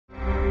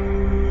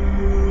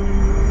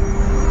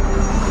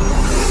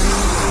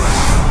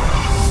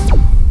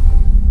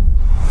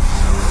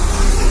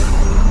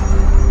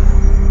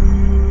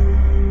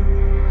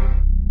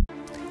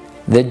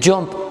The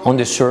jump on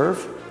the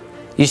serve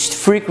is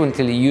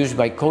frequently used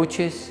by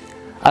coaches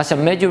as a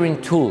measuring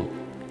tool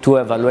to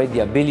evaluate the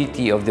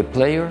ability of the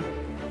player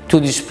to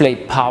display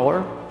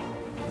power,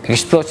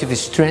 explosive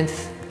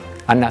strength,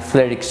 and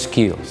athletic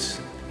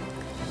skills.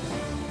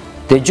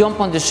 The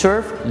jump on the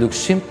serve looks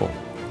simple,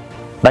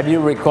 but it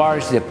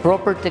requires the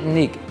proper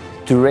technique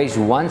to raise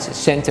one's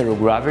center of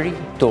gravity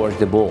towards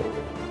the ball.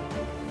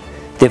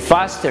 The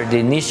faster the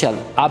initial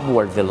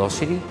upward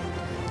velocity,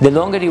 the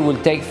longer it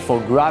will take for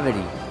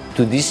gravity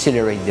to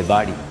decelerate the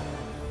body.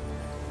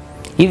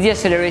 If the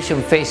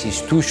acceleration phase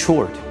is too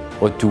short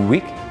or too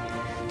weak,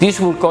 this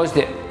will cause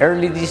the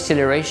early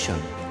deceleration,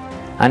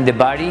 and the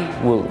body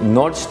will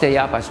not stay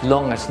up as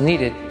long as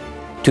needed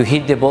to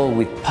hit the ball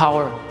with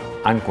power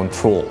and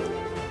control.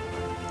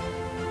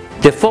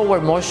 The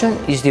forward motion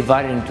is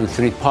divided into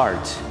three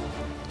parts: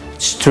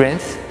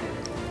 strength,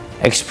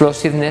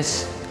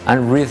 explosiveness,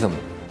 and rhythm.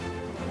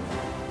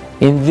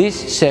 In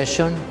this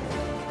session,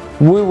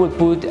 we will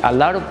put a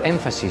lot of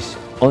emphasis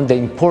on the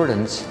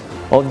importance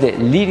of the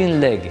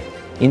leading leg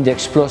in the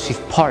explosive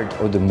part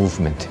of the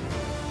movement.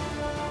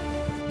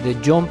 The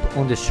jump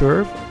on the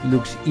serve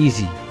looks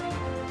easy,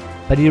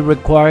 but it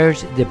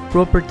requires the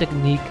proper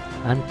technique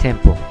and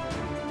tempo.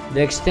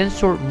 The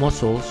extensor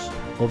muscles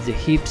of the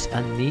hips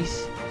and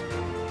knees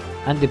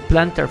and the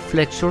plantar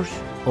flexors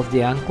of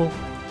the ankle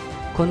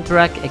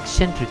contract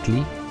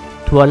eccentrically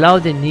to allow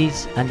the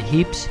knees and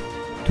hips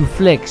to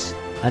flex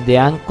and the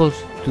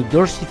ankles to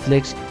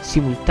dorsiflex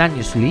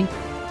simultaneously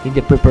in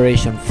the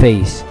preparation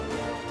phase.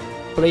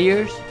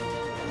 Players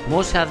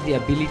must have the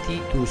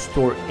ability to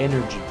store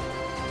energy.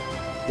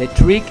 The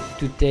trick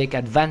to take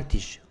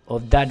advantage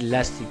of that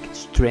elastic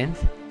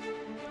strength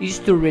is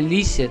to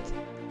release it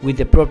with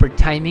the proper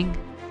timing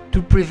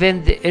to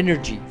prevent the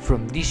energy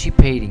from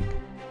dissipating.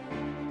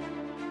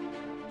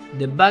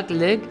 The back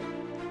leg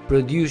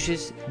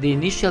produces the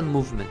initial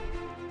movement,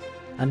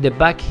 and the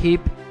back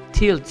hip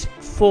tilts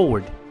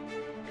forward,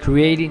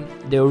 creating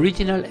the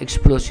original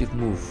explosive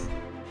move.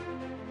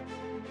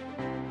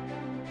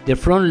 The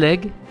front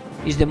leg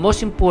is the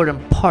most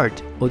important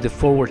part of the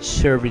forward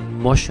serving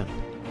motion.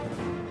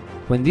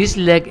 When this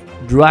leg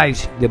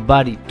drives the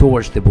body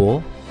towards the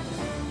ball,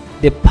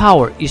 the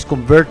power is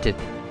converted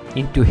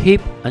into hip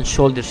and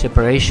shoulder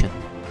separation.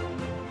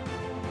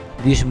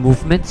 These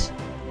movements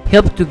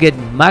help to get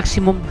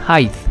maximum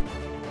height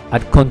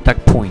at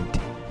contact point.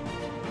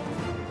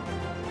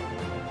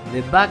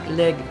 The back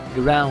leg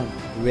ground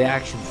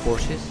reaction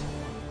forces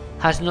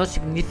has no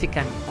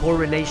significant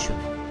correlation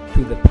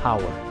to the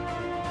power.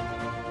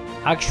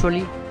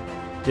 Actually,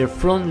 the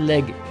front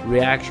leg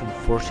reaction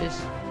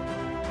forces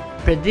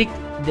predict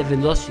the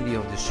velocity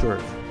of the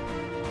serve.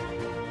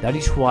 That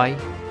is why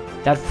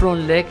that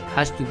front leg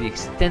has to be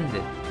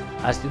extended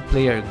as the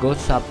player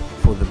goes up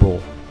for the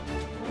ball.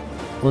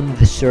 On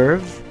the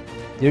serve,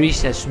 there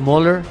is a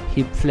smaller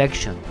hip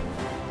flexion.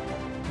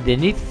 The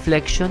knee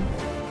flexion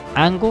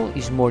angle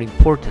is more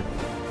important.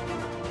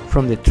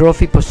 From the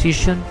trophy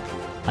position,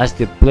 as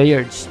the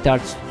player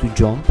starts to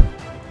jump,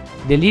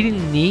 the leading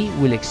knee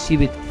will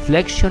exhibit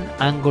flexion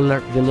angular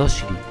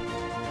velocity.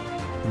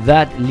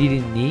 That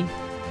leading knee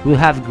will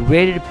have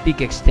greater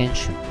peak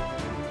extension.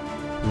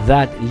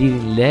 That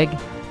leading leg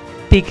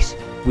peaks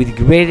with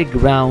greater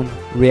ground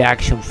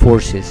reaction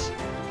forces.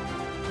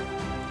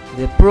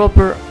 The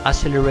proper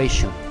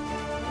acceleration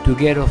to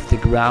get off the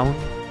ground,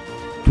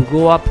 to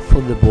go up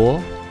for the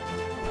ball,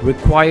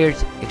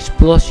 requires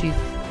explosive,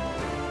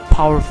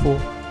 powerful,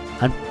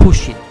 and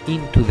pushing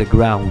into the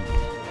ground.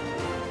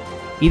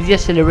 If the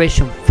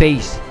acceleration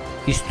phase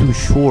is too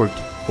short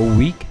or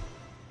weak,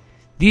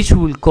 this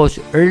will cause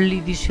early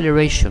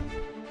deceleration,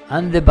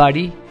 and the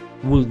body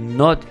will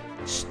not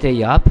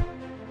stay up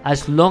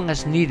as long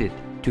as needed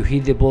to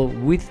hit the ball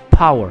with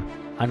power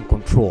and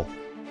control.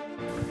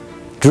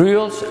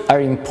 Drills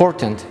are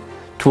important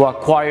to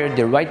acquire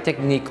the right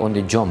technique on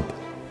the jump.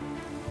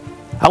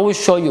 I will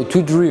show you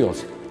two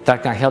drills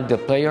that can help the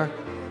player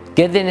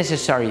get the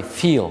necessary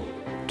feel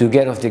to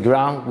get off the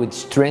ground with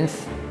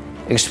strength,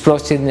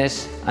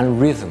 explosiveness,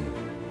 and rhythm.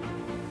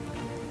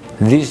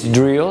 These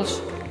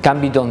drills can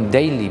be done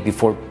daily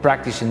before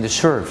practicing the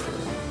serve.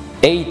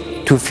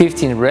 8 to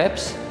 15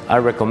 reps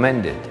are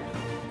recommended.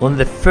 On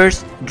the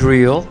first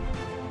drill,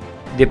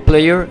 the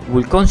player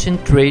will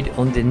concentrate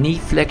on the knee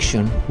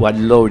flexion while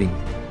loading.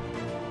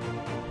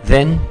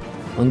 Then,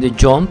 on the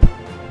jump,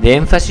 the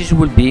emphasis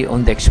will be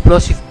on the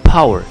explosive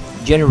power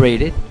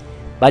generated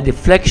by the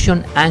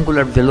flexion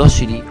angular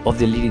velocity of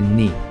the leading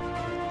knee.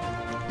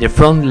 The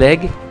front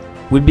leg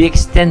will be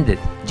extended,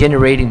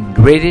 generating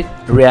greater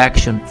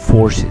reaction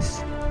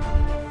forces.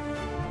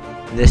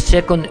 The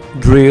second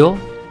drill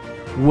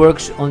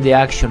works on the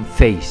action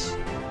phase.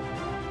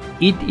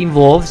 It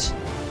involves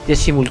the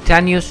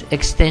simultaneous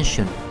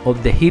extension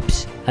of the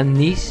hips and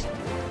knees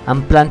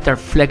and plantar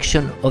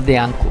flexion of the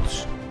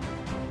ankles.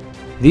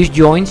 These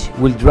joints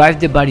will drive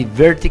the body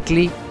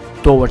vertically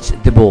towards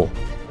the ball.